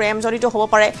যে এয়া প্ৰেমজনিত হ'ব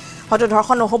পাৰে, হয়তো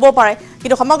ধৰ্ষণ নহ'বও পাৰে,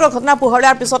 কিন্তু সমগ্ৰ ঘটনা পোহৰ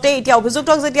দিয়াৰ পিছতে এতিয়া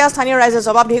অভিযুক্তক যেতিয়া স্থানীয় ৰাইজে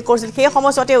জবাবদিহি কৰিছিল সেই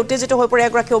সময়ছোৱাতে উত্তেজিত হৈ পৰে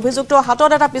এগৰাকী অভিযুক্ত,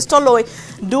 হাতত এটা পিষ্টল লৈ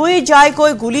 2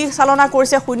 জাইকৈ গুলী চালনা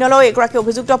কৰিছে শূন্যলৈ। এগৰাকী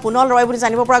অভিযুক্ত পুনল ৰয় বুলি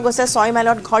জানিব পৰা গৈছে। 6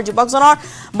 মাইলত ঘৰ যুৱকজনৰ।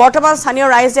 বৰ্তমান স্থানীয়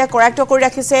ৰাইজে কৰায়ত্ব কৰি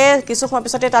ৰাখিছে, কিছু সময়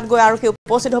পিছতে তাত গৈ আৰক্ষী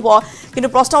উপস্থিত হ'ব। কিন্তু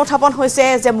প্ৰশ্ন উত্থাপন হৈছে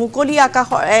যে মুকলি আকাশ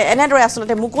এনেদৰে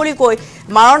আচলতে মুকলিকৈ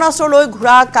মাৰণাস্ত্ৰ লৈ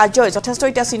ঘূৰা কাৰ্যই যথেষ্ট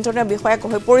এতিয়া চিন্তনীয় বিষয়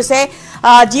হৈ পৰিছে।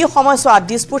 যি সময়ছোৱাত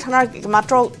দিছপুৰ থানাৰ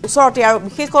মাত্ৰ ওচৰতে আৰু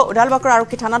বিশেষকৈ ওদালবাক্ৰা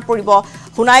আৰক্ষী থানাত পৰিব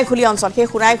সোণাইঘুলি অঞ্চল, সেই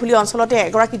সোণাইঘুলি অঞ্চলতে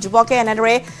এগৰাকী যুৱকে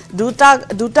এনেদৰে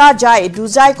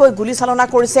দুজাইকৈ গুলী চালনা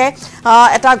কৰিছে।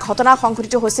 এটা ঘটনা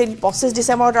সংঘটিত হৈছিল 25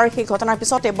 ডিচেম্বৰত আৰু সেই ঘটনাৰ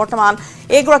পিছতে বৰ্তমান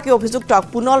এইগৰাকী অভিযুক্তক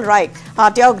পুনল ৰায়ক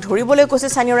তেওঁক ধৰিবলৈ কৈছে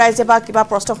স্থানীয় ৰাইজে বা কিবা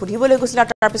প্ৰশ্ন সুধিবলৈ গৈছিল,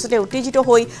 তাৰ পিছতে উত্তেজিত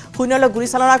হৈ শূন্যলৈ গুলী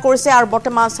চালনা কৰিছে আৰু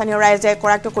বৰ্তমান স্থানীয় ৰাইজে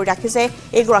কৰায়ত্ব কৰি ৰাখিছে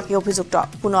এইগৰাকী অভিযুক্ত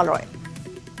পুনল ৰয়।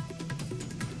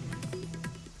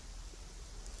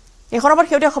 এই খবৰত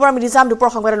শেহতীয়া খবৰ আমি দি যাম দুপৰ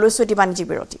সংবাদত লৈছো এটি বাণিজ্যিক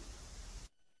বিৰতি।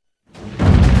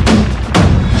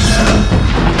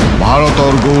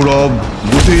 ভাৰতৰ গৌৰৱ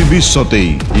গোটেই বিশ্বতেই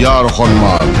ইয়াৰ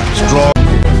সন্মান। ষ্ট্ৰং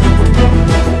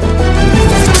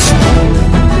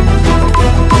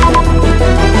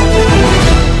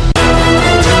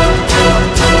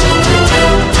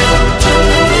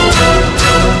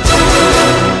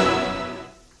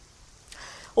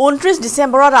 29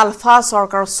 ডিচেম্বৰত আলফা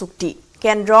চৰকাৰৰ চুক্তি,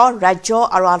 কেন্দ্ৰ ৰাজ্য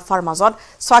আৰু আলফাৰ মাজত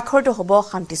স্বাক্ষৰিত হ'ব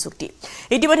শান্তি চুক্তি।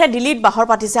 ইতিমধ্যে দিল্লীত বাহৰ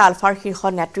পাতিছে আলফাৰ শীৰ্ষ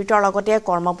নেতৃত্বৰ লগতে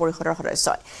কৰ্ম পৰিষদৰ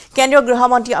সদস্যই। কেন্দ্ৰীয়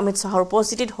গৃহমন্ত্ৰী অমিত শ্বাহৰ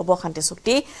উপস্থিতিত হ'ব শান্তি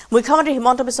চুক্তি। মুখ্যমন্ত্ৰী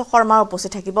হিমন্ত বিশ্ব শৰ্মা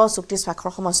উপস্থিত থাকিব চুক্তি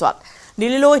স্বাক্ষৰ সময়ছোৱাত।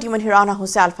 দিল্লীলৈ ইতিমধ্যে ৰাওনা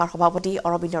হৈছে আলফাৰ সভাপতি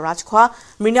অৰবিন্দ ৰাজখোৱা,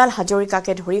 মৃণাল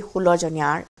হাজৰিকাকে ধৰি 16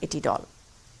 জনীয়াৰ এটি দল।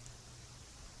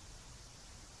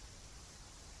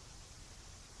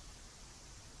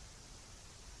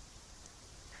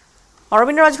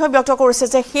 অৰবিন্দ ৰাজখোৱাই ব্যক্ত কৰিছে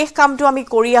যে শেষ কামটো আমি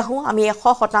কৰি আহোঁ, আমি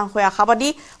 100% আশাবাদী,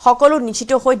 সকলো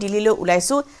নিশ্চিত হৈ দিল্লীলৈ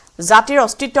ওলাইছো। জাতিৰ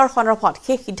অস্তিত্বৰ সন্দৰ্ভত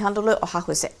শেষ সিদ্ধান্তলৈ অহা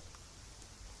হৈছে।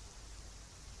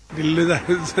 দিল্লীলৈ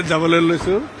যাবলৈ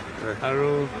লৈছো আৰু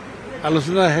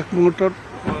আলোচনা শেষ মুহূৰ্তত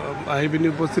আহি পিনি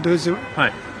উপস্থিত হৈছো।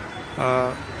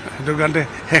 সেইটো কাৰণে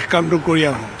শেষ কামটো কৰি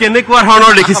আহোঁ। কেনেকুৱা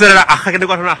ধৰণৰ দেখিছে আশা,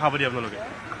 কেনেকুৱা ধৰণৰ আশাবাদী আপোনালোকে?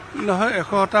 নহয়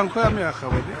 100% আমি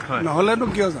আশাবাদী, নহ'লেনো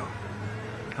কিয় যাওঁ।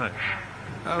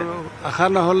 আৰু আশা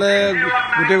নহ'লে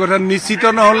গোটেই কথা নিশ্চিত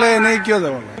নহ'লে এনেই কিয়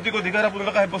যাব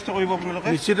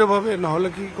নিশ্চিতভাৱে, নহ'লে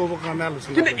কি ক'ব কাৰণে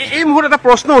আলোচনা। কিন্তু এই মুহূৰ্তত এটা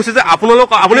প্ৰশ্ন হৈছে যে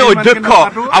আপুনি অধ্যক্ষ,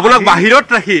 আপোনাক বাহিৰত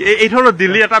ৰাখি এই ধৰণৰ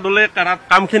দিল্লী এটা দলে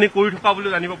কামখিনি কৰি থকা বুলি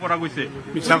জানিব পৰা গৈছে।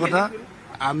 মিছা কথা,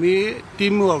 আমি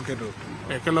টিম ৱৰ্ক এইটো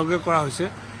একেলগে কৰা হৈছে।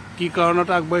 কি কাৰণত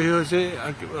আগবাঢ়ি হৈছে,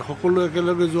 সকলো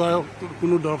একেলগে যোৱাৰ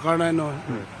কোনো দৰকাৰ নাই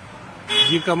নহয়।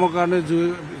 যি কামৰ কাৰণে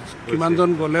কিমানজন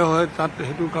গ'লে হয় তাত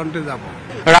সেইটো কাৰণতে যাব।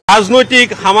 ৰাজনৈতিক,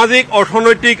 সামাজিক,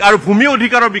 অৰ্থনৈতিক আৰু ভূমি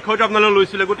অধিকাৰৰ বিষয়টো আপোনালোকে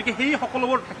লৈছিলে, গতিকে সেই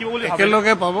সকলোবোৰ থাকিব বুলি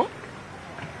একেলগে পাব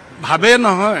ভাবে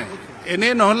নহয়।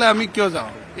 এনেই নহ'লে আমি কিয় যাওঁ।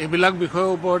 এইবিলাক বিষয়ৰ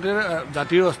ওপৰতে,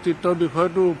 জাতিৰ অস্তিত্বৰ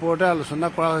বিষয়টোৰ ওপৰতে আলোচনা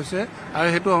কৰা হৈছে আৰু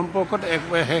সেইটো সম্পৰ্কত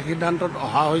শেষ সিদ্ধান্তত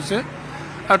অহা হৈছে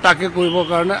আৰু তাকে কৰিবৰ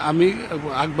কাৰণে আমি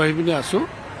আগবাঢ়ি পিনি আছোঁ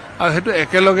আৰু সেইটো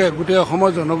একেলগে গোটেই অসমৰ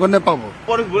জনগণে পাব।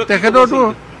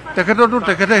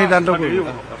 তেখেতে সিদ্ধান্ত কৰিব।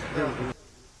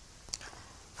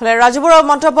 ৰাজুবৰ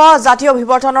মন্তব্য জাতীয়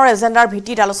অভিৱৰ্তনৰ এজেণ্ডাৰ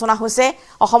ভিত্তিত আলোচনা হৈছে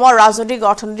অসমৰ ৰাজনৈতিক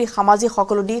অৰ্থনৈতিক সামাজিক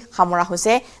সকলো দিশ সামৰা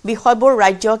হৈছে বিষয়বোৰ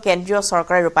ৰাজ্য কেন্দ্ৰীয়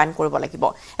চৰকাৰে ৰূপায়ণ কৰিব লাগিব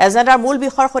এজেণ্ডাৰ মূল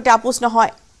বিষয়ৰ সৈতে আপোচ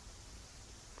নহয়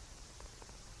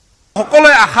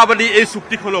সকলোৱে আশাবাদী এই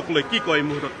চুক্তিখনক লৈ কি কয়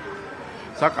মুহূৰ্তত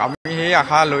চাওক আমি সেই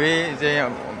আশা লৈ যে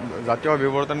জাতীয়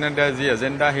অভিৱৰ্তনৰ যি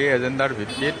এজেণ্ডা সেই এজেণ্ডাৰ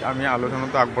ভিত্তিত আমি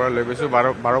আলোচনাটো আগবঢ়াই লৈ গৈছোঁ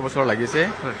 12 বছৰ লাগিছে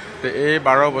এই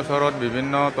 12 বছৰত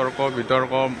বিভিন্ন তৰ্ক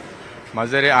বিতৰ্ক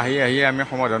মাজেৰে আহি আমি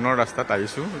সমাধানৰ ৰাস্তাত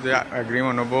আহিছোঁ যে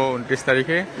এগ্ৰিমেণ্ট হ'ব 29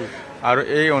 তাৰিখে আৰু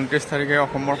এই 29 তাৰিখে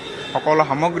অসমৰ সকলো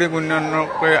সামগ্ৰিক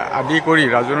উন্নয়নকে আদি কৰি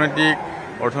ৰাজনৈতিক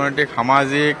অৰ্থনৈতিক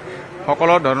সামাজিক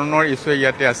সকলো ধৰণৰ ইছ্যু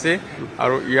ইয়াতে আছে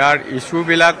আৰু ইয়াৰ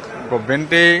ইছ্যুবিলাক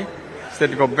গভৰ্ণমেণ্টে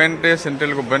ষ্টেট গভৰ্ণমেণ্টে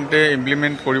চেণ্ট্ৰেল গভৰ্ণমেণ্টে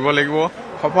ইমপ্লিমেণ্ট কৰিব লাগিব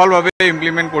সফলভাৱে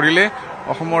ইমপ্লিমেণ্ট কৰিলে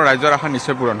অসমৰ ৰাজ্যৰ আশা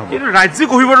নিশ্চয় পূৰণ হ'ব কিন্তু ৰাজ্যিক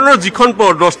অভিৱৰ্তনৰ যিখন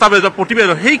দস্তাবেজৰ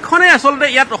প্ৰতিবেদন সেইখনে আচলতে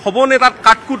ইয়াত হ'বনে তাত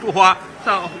কাটকুট হোৱা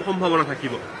সম্ভাৱনা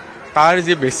থাকিব তাৰ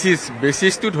যি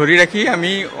বেচিছটো ধৰি ৰাখি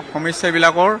আমি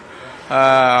সমস্যাবিলাকৰ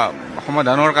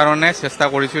সমাধানৰ কাৰণে চেষ্টা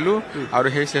কৰিছিলোঁ আৰু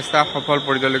সেই চেষ্টা সফল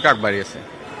পৰ্যায়লৈকে আগবাঢ়ি আছে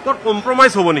তোৰ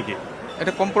কম্প্ৰমাইজ হ'ব নেকি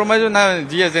এটা কম্প্ৰমাইজো না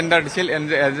যি এজেণ্ডাৰ দিছিল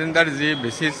এজেণ্ডাৰ যি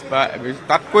বেচিছ বা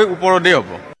তাতকৈ ওপৰতেই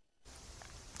হ'ব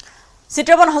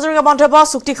চিত্ৰবন হাজৰিকা মন্তব্য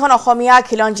চুক্তিখন অসমীয়া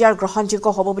খিলঞ্জীয়াৰ গ্ৰহণযোগ্য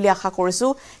হ'ব বুলি আশা কৰিছো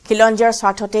খিলঞ্জীয়াৰ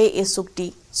স্বাৰ্থতে এই চুক্তি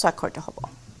স্বাক্ষৰিত হ'ব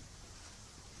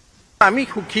আমি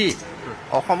সুখী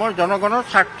অসমৰ জনগণৰ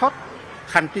স্বাৰ্থত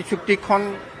শান্তি চুক্তিখন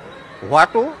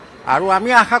হোৱাটো আৰু আমি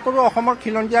আশা কৰোঁ অসমৰ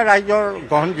খিলঞ্জীয়া ৰাইজৰ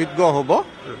গ্ৰহণযোগ্য হ'ব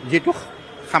যিটো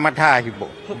সমাধা আহিব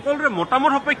সকলোৰে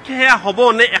মতামত সপক্ষে সেয়া হ'ব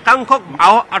নে একাংশক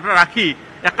ৰাখি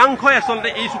একাংশই আচলতে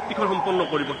এই চুক্তিখন সম্পন্ন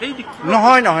কৰিব সেই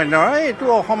নহয় এইটো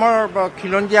অসমৰ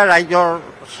খিলঞ্জীয়া ৰাইজৰ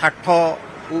স্বাৰ্থ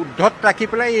উদ্ধত ৰাখি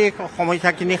পেলাই এই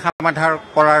সমস্যাখিনি সমাধান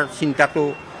কৰাৰ চিন্তাটো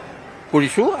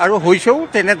কৰিছোঁ আৰু হৈছেও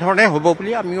তেনেধৰণে হ'ব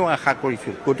বুলি আমিও আশা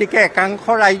কৰিছোঁ গতিকে একাংশ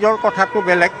ৰাইজৰ কথাটো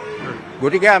বেলেগ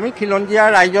গতিকে আমি খিলঞ্জীয়া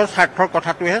ৰাইজৰ স্বাৰ্থৰ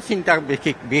কথাটোহে চিন্তা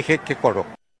বিশেষকৈ কৰোঁ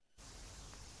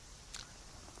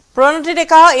প্ৰণতি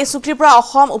ডেকা এই চুক্তিৰ পৰা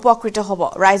অসম উপকৃত হ'ব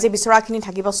ৰাইজে বিচৰাখিনি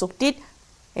থাকিব চুক্তিত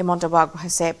এই মন্তব্য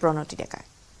আগবঢ়াইছে প্ৰণতি ডেকাই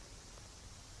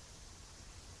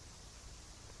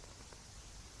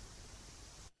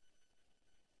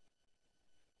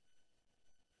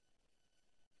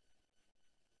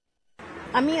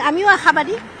আমিও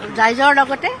আশাবাদী ৰাইজৰ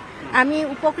লগতে আমি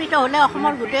উপকৃত হ'লে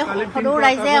অসমৰ গোটেই সকলো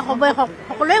ৰাইজে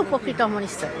সকলোৱে উপকৃত হ'ব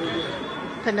নিশ্চয়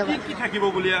ধন্যবাদ কি থাকিব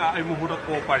বুলি এই মুহূৰ্তত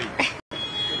ক'ব পাৰি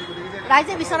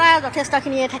ৰাইজে বিচৰা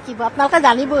যথেষ্টখিনিয়ে থাকিব আপোনালোকে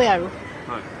জানিবই আৰু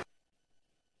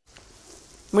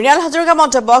মৃণাল হাজৰিকা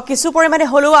মন্তব্য কিছু পৰিমাণে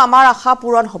হ'লেও আমাৰ আশা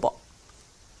পূৰণ হ'ব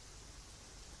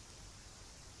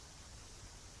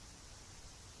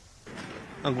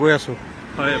গৈ আছো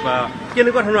হয় বা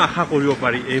কেনেকুৱা ধৰণৰ আশা কৰিব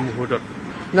পাৰি এই মুহূৰ্তত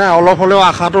নাই অলপ হ'লেও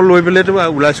আশাটো লৈ পেলাইতো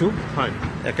ওলাইছোঁ হয়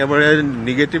একেবাৰে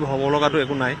নিগেটিভ হ'ব লগাটো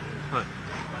একো নাই হয়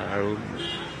আৰু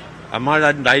আমাৰ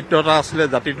দায়িত্ব এটা আছিলে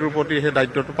জাতিটোৰ প্ৰতি সেই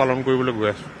দায়িত্বটো পালন কৰিবলৈ গৈ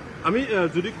আছোঁ আমি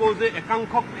যদি কওঁ যে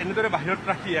একাংশক এনেদৰে বাহিৰত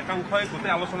ৰাখি একাংশই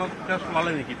গোটেই আলোচনা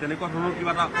চলালে নেকি তেনেকুৱা ধৰণৰ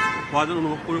কিবা এটা হোৱা যেন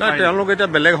অনুভৱ কৰিব পাৰি তেওঁলোক এতিয়া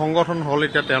বেলেগ সংগঠন হ'ল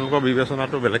এতিয়া তেওঁলোকৰ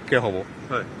বিবেচনাটো বেলেগকৈ হ'ব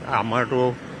হয় আমাৰতো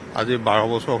আজি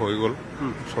 12 বছৰ হৈ গ'ল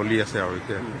চলি আছে আৰু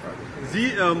এতিয়া যি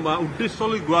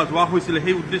উদ্দেশ্যলৈ যোৱা হৈছিলে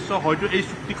সেই উদ্দেশ্য হয়তো এই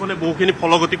চুক্তিখনে বহুখিনি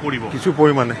ফলগতি কৰিব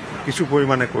কিছু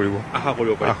পৰিমাণে কৰিব আশা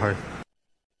কৰিব পাৰি হয়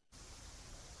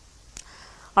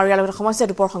আৰু ইয়াৰ লগতে সমস্যা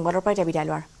দুপৰ সংবাদৰ পৰা এতিয়া বিদায়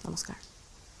লোৱাৰ নমস্কাৰ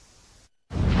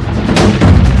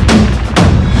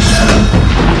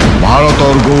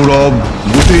ভাৰতৰ গৌৰৱ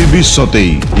গোটেই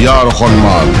বিশ্বতেই ইয়াৰ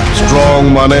সন্মান ষ্ট্ৰং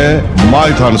মানে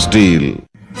মাইথান ষ্টীল